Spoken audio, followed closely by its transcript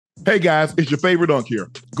Hey guys, it's your favorite Unc here.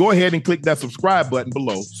 Go ahead and click that subscribe button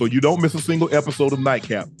below so you don't miss a single episode of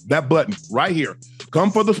Nightcap. That button right here.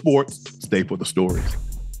 Come for the sports, stay for the stories.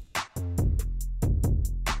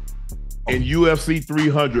 In UFC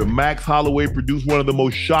 300, Max Holloway produced one of the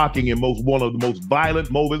most shocking and one of the most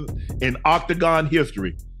violent moments in octagon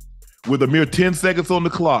history. With a mere 10 seconds on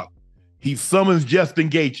the clock, he summons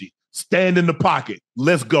Justin Gaethje. Stand in the pocket.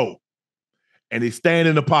 Let's go. And they stand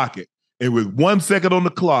in the pocket. And with 1 second on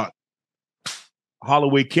the clock,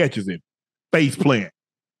 Holloway catches him. Face plant.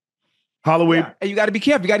 Holloway. Yeah. And you got to be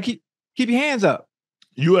careful. You got to keep your hands up.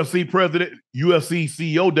 UFC president, UFC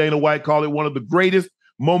CEO Dana White called it one of the greatest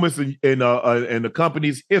moments in the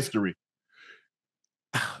company's history.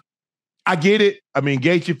 I get it. I mean,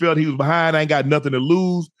 Gaethje felt he was behind. I ain't got nothing to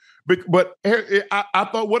lose. But I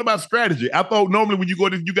thought, what about strategy? I thought normally when you go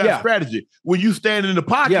to, you got strategy. When you stand in the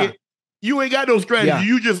pocket, you ain't got no strategy. Yeah.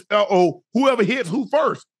 You just, whoever hits who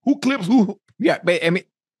first, who clips who. Yeah, but I mean,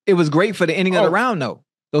 it was great for the ending of the round, though.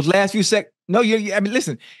 Those last few seconds. No, I mean,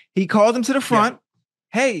 listen, he called him to the front.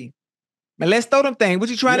 Yeah. Hey, man, let's throw them things. What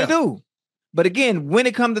you trying to do? But again, when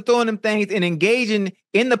it comes to throwing them things and engaging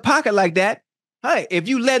in the pocket like that, hey, if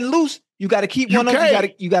you let loose, you got to keep one of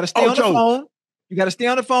them. You got to stay on the phone. You got to stay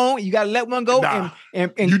on the phone. You got to let one go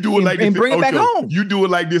and you do it like this and bring it back home. You do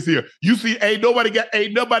it like this here. You see, ain't nobody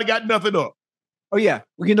got nothing up. Oh yeah,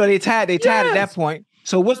 well, you know they tied at that point.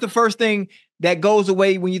 So what's the first thing that goes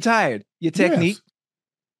away when you're tired? Your technique. Yes.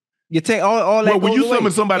 You take all that. Well, when you away.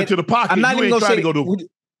 summon somebody to the pocket, I'm not you even ain't trying to go to.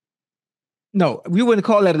 No, we wouldn't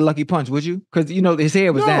call that a lucky punch, would you? Because you know his head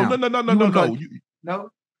was down.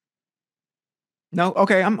 No.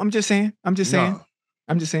 Okay, I'm just saying. I'm just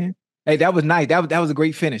saying. Hey, that was nice. That was a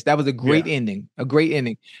great finish. That was a great ending. A great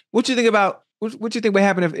ending. What you think about? What you think would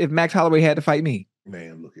happen if Max Holloway had to fight me?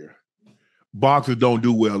 Man, look here. Boxers don't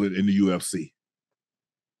do well in the UFC.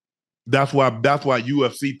 That's why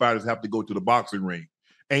UFC fighters have to go to the boxing ring.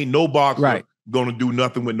 Ain't no boxer gonna do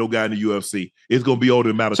nothing with no guy in the UFC. It's gonna be over the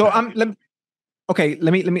amount of time. Let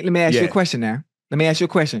me ask you a question now. Let me ask you a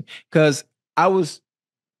question. Because I was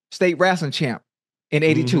state wrestling champ in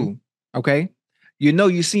 82. Mm-hmm. Okay.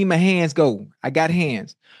 You see my hands go. I got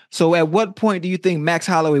hands. So at what point do you think Max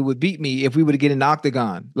Holloway would beat me if we were to get in the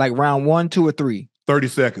octagon? Like round 1, 2, or 3? 30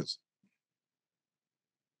 seconds.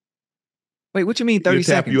 Wait, what you mean 30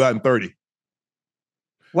 seconds? Tap you out in 30.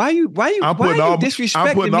 Why are you disrespecting me?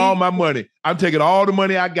 I'm putting all my money. I'm taking all the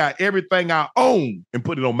money I got, everything I own, and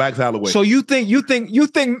put it on Max Holloway. So you think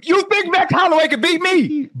Max Holloway could beat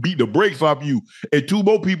me? Beat the brakes off you and 2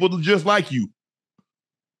 more people just like you.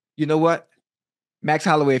 You know what? Max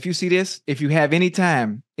Holloway, if you see this, if you have any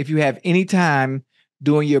time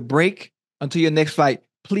during your break until your next fight,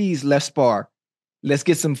 please let's spar. Let's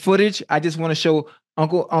get some footage. I just want to show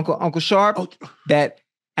Uncle Sharpe that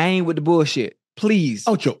I ain't with the bullshit. Please.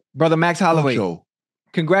 Ocho. Brother Max Holloway. Ocho.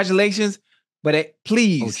 Congratulations. But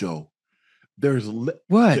please. Ocho. There's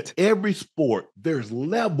what? To every sport, there's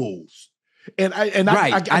levels. And I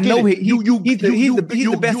know he's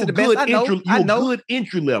the best of the best. I know. Good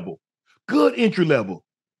entry level. Good entry level.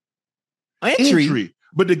 Entry.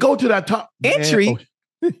 But to go to that top. Entry?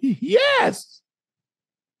 Man, yes.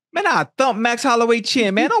 Man, I thump Max Holloway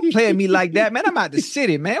chin, man. Don't play at me like that, man. I'm out the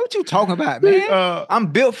city, man. What you talking about, man? I'm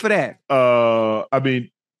built for that. I mean,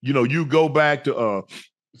 you go back to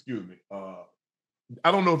excuse me.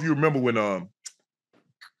 I don't know if you remember when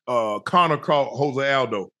Conor caught Jose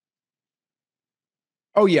Aldo.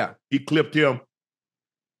 Oh yeah. He clipped him.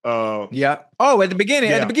 Yeah. Oh, at the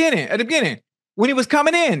beginning. When he was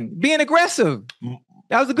coming in, being aggressive.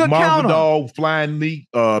 That was a good counter. Masvidal, Flying Knee,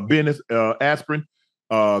 Bennis, Aspirin.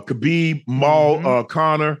 Khabib, Maul,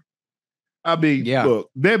 Conor. I mean, look,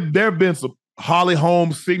 there have been some Holly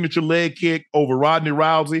Holm signature leg kick over Rodney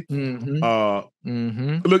Rousey.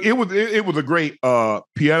 Look, it was a great.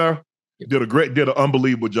 Pierre did an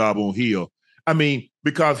unbelievable job on Hill. I mean,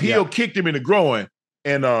 because Hill kicked him in the groin,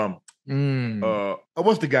 and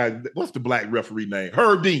what's the black referee name?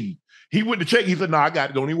 Herb Dean. He went to check. He said, "No, I got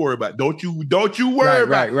it. Don't even worry about it. Don't you worry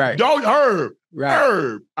about it. Right. Don't Herb. Right.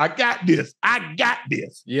 Herb, I got this.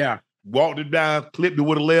 Yeah. Walked it down, clipped it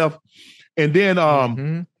with a left. And then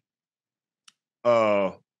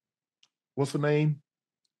what's her name?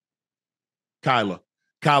 Kayla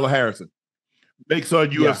Harrison. Makes her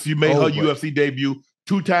UFC, made her UFC debut,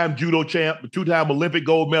 2-time judo champ, 2-time Olympic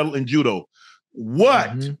gold medal in judo.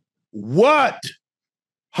 What?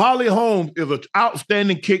 Holly Holm is an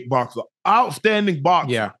outstanding kickboxer, outstanding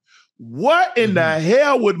boxer. Yeah. What in the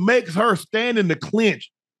hell would make her stand in the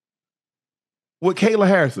clinch with Kayla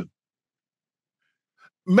Harrison?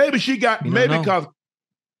 Maybe because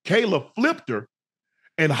Kayla flipped her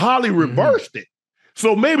and Holly reversed it.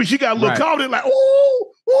 So maybe she got a little confident, like,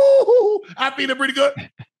 ooh, I feel it pretty good.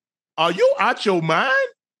 Are you out your mind?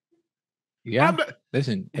 Yeah.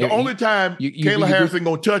 Listen, the only time Kayla Harrison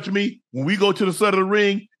gonna touch me when we go to the side of the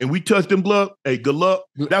ring and we touch them gloves. Hey, good luck.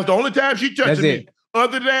 That's the only time she touches me.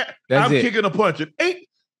 Other than that, I'm kicking and punching.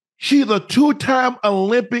 She's a 2-time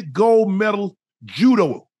Olympic gold medal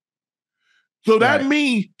judo. So that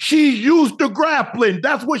means she's used to grappling.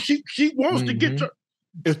 That's what she wants to get to.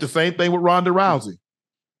 It's the same thing with Ronda Rousey.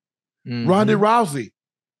 Ronda Rousey,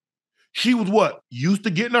 she was what? Used to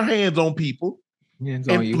getting her hands on people and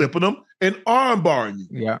flipping them and arm barring you.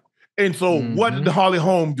 Yeah. And so what did Holly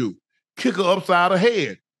Holm do? Kick her upside her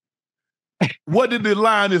head. What did the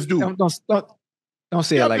Lioness do? Don't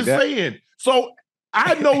say it like that. I'm just saying. So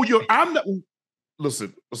I know I'm not.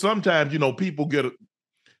 Listen, sometimes, people get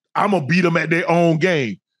I'm going to beat them at their own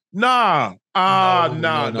game. Nah.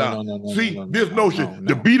 See, this notion,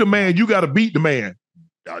 to beat a man, you got to beat the man.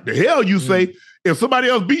 The hell you say, if somebody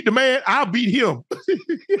else beat the man, I'll beat him.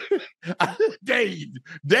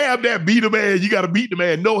 Damn that beat the man, you got to beat the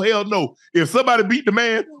man. No, hell no. If somebody beat the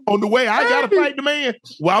man on the way, I got to fight the man.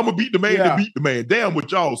 Well, I'm going to beat the man to beat the man. Damn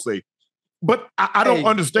what y'all say. But I don't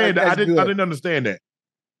understand that. I didn't understand that.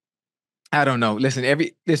 I don't know.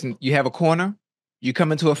 Listen, you have a corner. You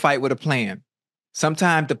come into a fight with a plan.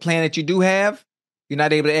 Sometimes the plan that you do have, you're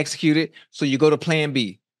not able to execute it, so you go to plan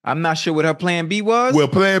B. I'm not sure what her plan B was. Well,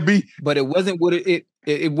 plan B, but it wasn't what it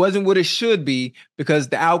wasn't what it should be, because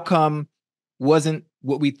the outcome wasn't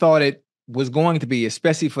what we thought it was going to be,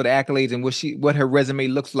 especially for the accolades and what her resume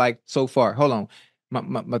looks like so far. Hold on,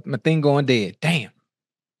 my thing going dead. Damn.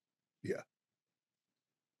 Yeah.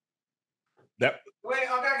 Wait,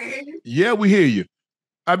 I can hear you. Yeah, we hear you.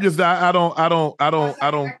 I don't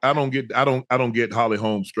get Holly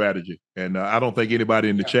Holm's strategy, and I don't think anybody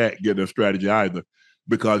in the chat get their strategy either,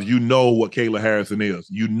 because you know what Kayla Harrison is.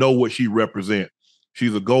 You know what she represents.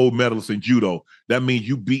 She's a gold medalist in judo. That means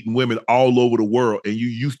you beating women all over the world, and you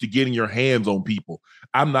used to getting your hands on people.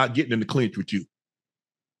 I'm not getting in the clinch with you.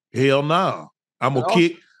 Hell no. Nah. I'm gonna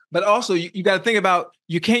kick. But also, you got to think about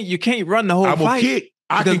you can't run the whole fight. I'm gonna kick.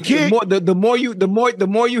 I can kick. The more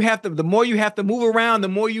you have to move around, the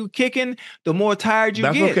more you kicking, the more tired you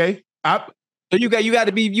get. That's okay. So you got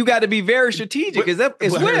to be very strategic as well.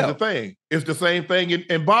 Here's the thing. It's the same thing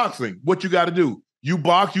in boxing. What you got to do? You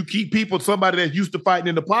box. You keep people. Somebody that's used to fighting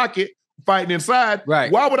in the pocket, fighting inside.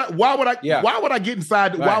 Right. Why would I get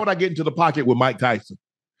inside? Right. Why would I get into the pocket with Mike Tyson,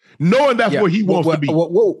 knowing that's where he wants to be?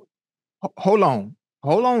 Whoa. Hold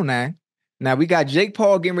on now. Now we got Jake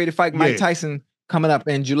Paul getting ready to fight Mike Tyson coming up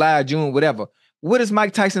in July or June, whatever. What does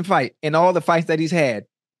Mike Tyson fight in all the fights that he's had?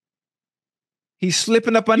 He's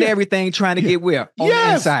slipping up under everything, trying to get where? On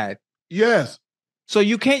the inside. Yes. So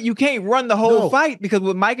you can't run the whole fight, because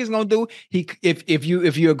what Mike is gonna do, if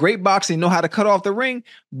you're a great boxer and know how to cut off the ring,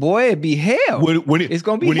 boy, it'd be hell. It's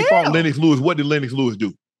gonna be hell. When he fought Lennox Lewis, what did Lennox Lewis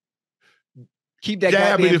do? Keep that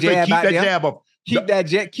jab up. Keep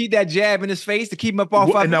that jab in his face to keep him up off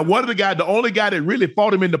of him. Now, the only guy that really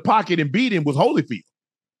fought him in the pocket and beat him was Holyfield.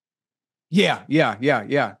 Yeah.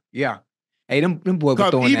 Hey, them boys were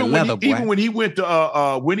throwing that leather, boy. Even when he went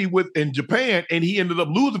to when he was in Japan and he ended up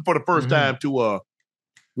losing for the first time to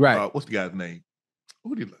what's the guy's name?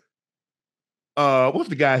 Who did what's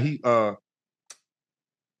the guy the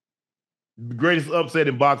greatest upset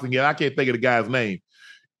in boxing? Yeah, I can't think of the guy's name.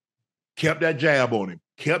 Kept that jab on him.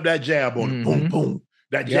 Boom, boom.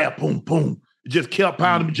 That jab, boom, boom. Just kept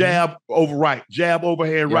pounding jab over right, jab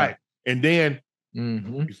overhand right. And then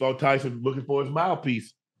you saw Tyson looking for his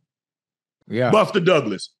mouthpiece. Yeah. Buster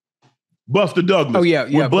Douglas. Oh, yeah.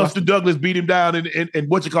 When Buster Douglas beat him down and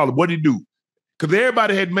what you call it, what did he do? Because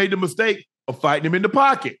everybody had made the mistake of fighting him in the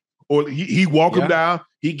pocket. Or he walk him down,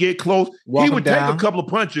 he get close. He would take a couple of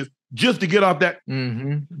punches just to get off that.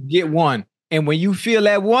 Get one. And when you feel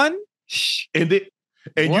that one, you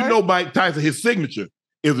know Mike Tyson, his signature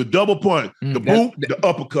is a double punch, the boot, the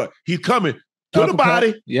uppercut. He's coming to the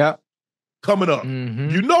body. Yeah. Coming up.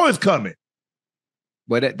 You know it's coming.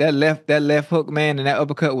 But that left hook, man, and that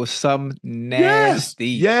uppercut was some nasty.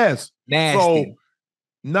 Yes. Nasty.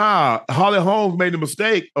 So, Holly Holm made a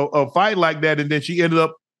mistake of fight like that, and then she ended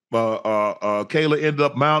up, Kayla ended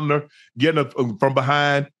up mounting her, getting her from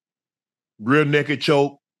behind, rear naked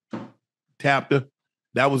choke, tapped her.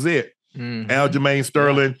 That was it. Aljamain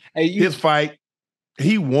Sterling, his fight,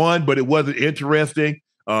 he won, but it wasn't interesting.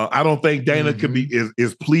 I don't think Dana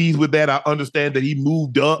is pleased with that. I understand that he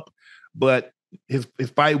moved up, but his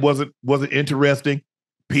fight wasn't interesting.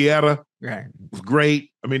 Pieta was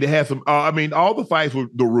great. I mean, they had some. All the fights were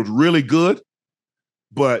really good,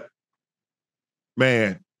 but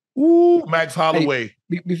Man. Ooh, Max Holloway.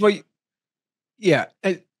 Hey, before you, yeah.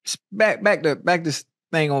 Hey, back this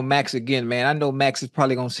thing on Max again, man. I know Max is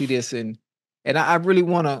probably gonna see this, and I really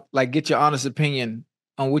want to like get your honest opinion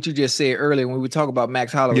on what you just said earlier when we talk about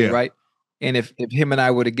Max Holloway, right? And if him and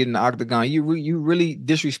I were to get in the octagon, you really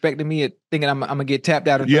disrespecting me at thinking I'm gonna get tapped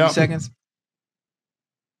out in 30 seconds?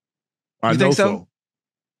 I think so.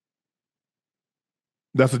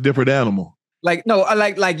 That's a different animal. Like, no,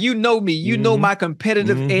 like you know me. You know my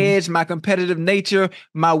competitive edge, my competitive nature,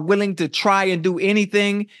 my willing to try and do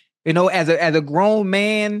anything, you know, as a grown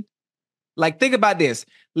man. Like, think about this.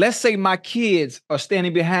 Let's say my kids are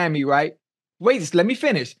standing behind me, right? Wait, just let me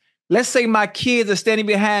finish. Let's say my kids are standing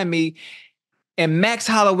behind me and Max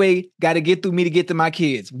Holloway got to get through me to get to my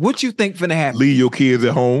kids. What you think finna happen? Leave your kids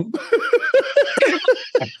at home.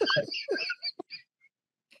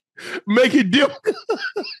 Make it difficult.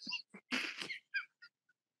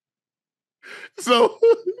 So,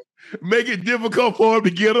 make it difficult for him to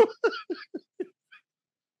get them.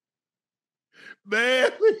 Man.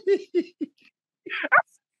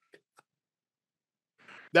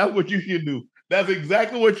 That's what you should do. That's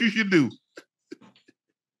exactly what you should do.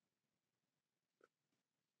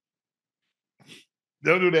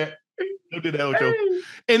 Don't do that. Don't do that, Ocho.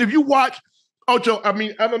 And if you watch Ocho, I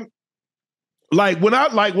mean, when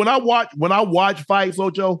I watch fights,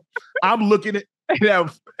 Ocho, I'm looking at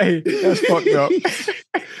that's fucked up.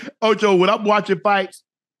 Ocho, when I'm watching fights,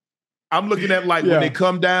 I'm looking at when they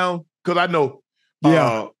come down, because I know.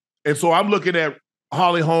 And so I'm looking at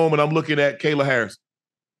Holly Holm and I'm looking at Kayla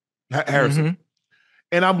Harrison.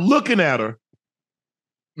 And I'm looking at her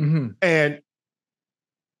and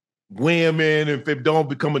women, if it don't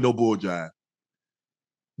become a no bull jive.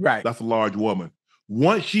 Right. That's a large woman.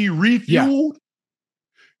 Once she refueled,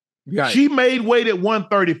 she made weight at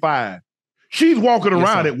 135. She's walking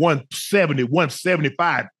around at 170,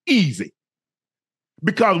 175, easy.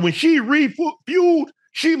 Because when she refueled,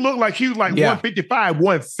 she looked like she was 155,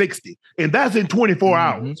 160. And that's in 24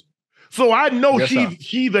 hours. So I know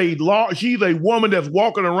she's a woman that's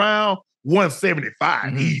walking around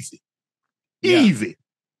 175, easy. Easy.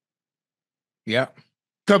 Yeah.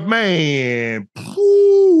 Cause man,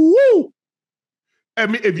 woo, I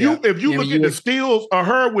mean, if you look at the stills of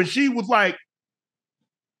her when she was like,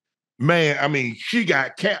 man, I mean, she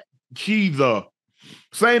got capped. She's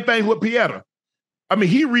same thing with Pieta. I mean,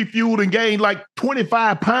 he refueled and gained like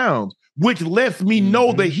 25 pounds, which lets me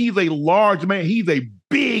know that he's a large man. He's a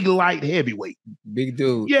big light heavyweight. Big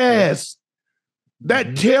dude. Yes.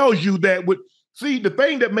 That tells you that see, the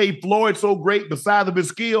thing that made Floyd so great besides of his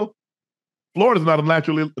skill, Floyd is not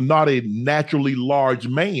a naturally large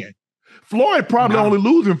man. Floyd probably only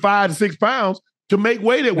losing 5 to 6 pounds to make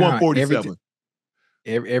weight at 147.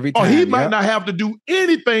 Every time. Or he might not have to do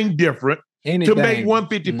anything different to make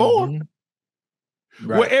 154.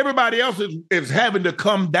 Right. Where everybody else is having to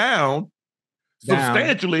come down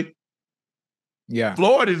substantially. Yeah.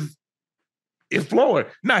 Floyd is Floyd.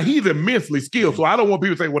 Now, he's immensely skilled, so I don't want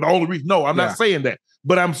people to say, well, the only reason. No, I'm not saying that.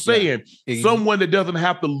 But I'm saying someone that doesn't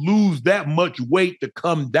have to lose that much weight to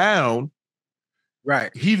come down, right?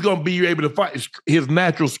 He's going to be able to fight his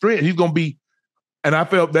natural strength. He's going to be, and I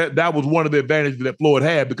felt that was one of the advantages that Floyd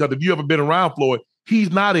had, because if you ever been around Floyd, he's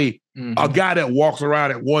not a guy that walks around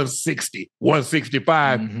at 160,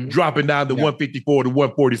 165, dropping down to 154 to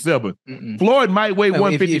 147. Floyd might weigh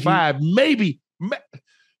 155, maybe.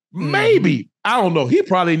 I don't know. He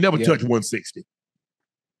probably never touched 160.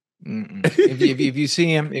 If you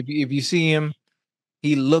see him,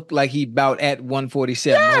 he looked like he about at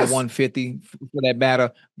 147 or 150 for that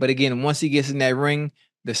matter. But again, once he gets in that ring,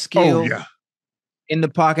 the skill in the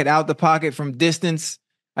pocket, out the pocket, from distance,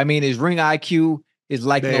 I mean, his ring IQ is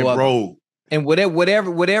like no other. And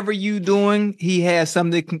whatever you doing, he has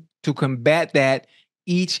something to combat that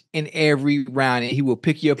each and every round, and he will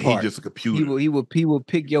pick you apart. He's just a computer. He will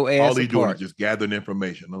pick your ass apart. All he's doing is just gathering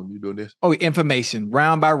information. No, you doing this? Oh, information,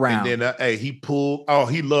 round by round. And then, he pulled. Oh,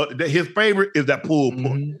 he loved his favorite is that pull.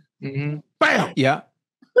 Bam. Yeah.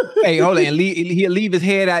 Hey, hold on. He'll leave his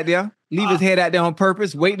head out there. Leave his head out there on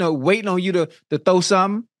purpose, waiting on you to throw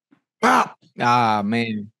something. Pop. Ah,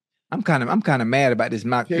 man. I'm kind of mad about this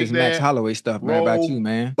Max Holloway stuff, man. About you,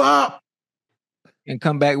 man. Pop. And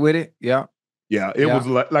come back with it. Yeah. Yeah, it was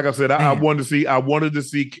like I said. I wanted to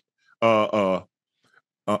see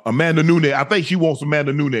Amanda Nunes. I think she wants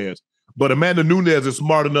Amanda Nunes, but Amanda Nunes is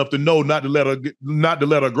smart enough to know not to let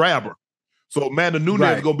her grab her. So Amanda Nunes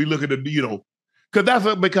is going to be looking at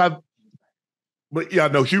because but yeah,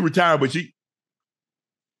 no, she retired, but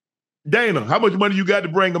Dana, how much money you got to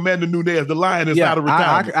bring Amanda Nunes, the Lioness, out of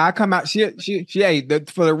retirement? I come out. She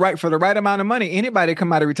for the right amount of money. Anybody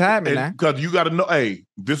come out of retirement now? Because you got to know, hey,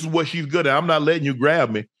 this is what she's good at. I'm not letting you grab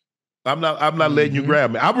me. I'm not letting you grab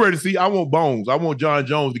me. I'm ready to see. I want Bones. I want John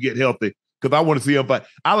Jones to get healthy because I want to see him fight.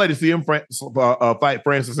 I like to see him fight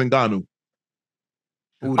Francis Ngannou.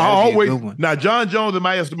 Ooh, I always now John Jones, in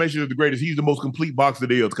my estimation, is the greatest. He's the most complete boxer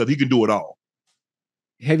there is because he can do it all.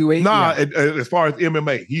 Heavyweight? Nah, as far as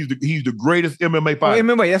MMA, he's the greatest MMA fighter.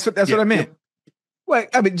 Oh, MMA, that's what I meant. Wait,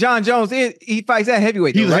 I mean, John Jones he fights at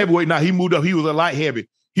heavyweight. He's a heavyweight now. He moved up. He was a light heavy.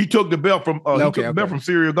 He took the belt from from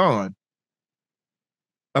Cyril Gahn.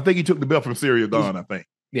 I think he took the belt from Cyril Gahn. I think.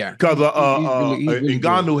 Yeah, because really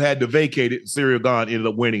Ngannou had to vacate it. Cyril Gahn ended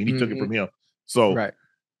up winning, and he took it from him. So right.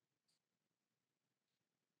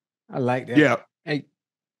 I like that. Yeah, hey,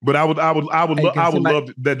 but I would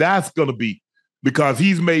love that. That's gonna be. Because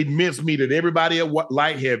he's made mincemeat at everybody at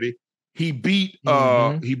light heavy. He beat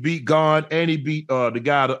Gahn and he beat the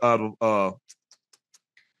guy out of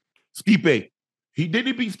Stipe. Did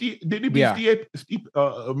he beat Stipe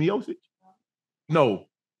Miocic? No.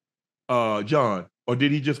 John. Or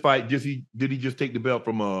did he just fight did he just take the belt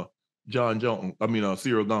from John Jones? I mean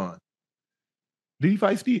Cyril Gahn. Did he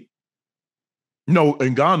fight Stipe? No,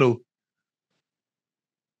 Ngannou.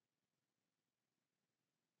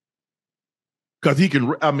 Because he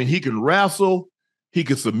can wrestle, he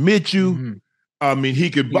can submit you. Mm-hmm. I mean, he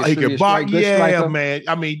can box. Yeah, striker. Man.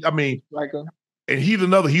 I mean, striker. And he's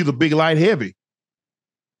a big light heavy.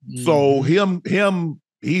 Mm-hmm. So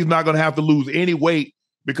he's not gonna have to lose any weight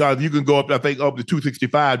because you can go up, I think, up to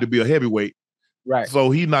 265 to be a heavyweight. Right. So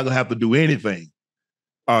he's not gonna have to do anything.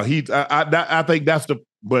 I think that's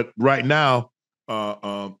but right now,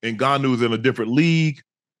 Ngannou's in a different league.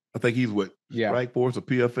 I think he's Strike Force or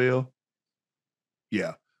PFL.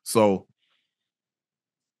 Yeah. So.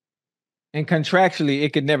 And contractually,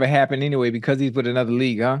 it could never happen anyway because he's with another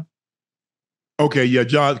league, huh? Okay, yeah,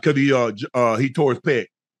 John, because he tore his pec.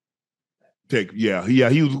 Yeah.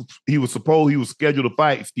 He was scheduled to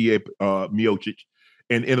fight Stipe Miocic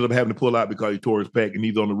and ended up having to pull out because he tore his pec and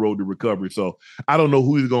he's on the road to recovery. So I don't know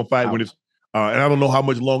who he's going to fight when it's and I don't know how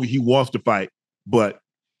much longer he wants to fight, but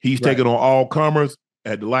he's taking on all comers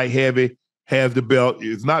at the light heavy. Has the belt.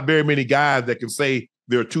 It's not very many guys that can say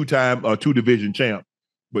they're a two-division champ,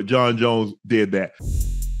 but John Jones did that.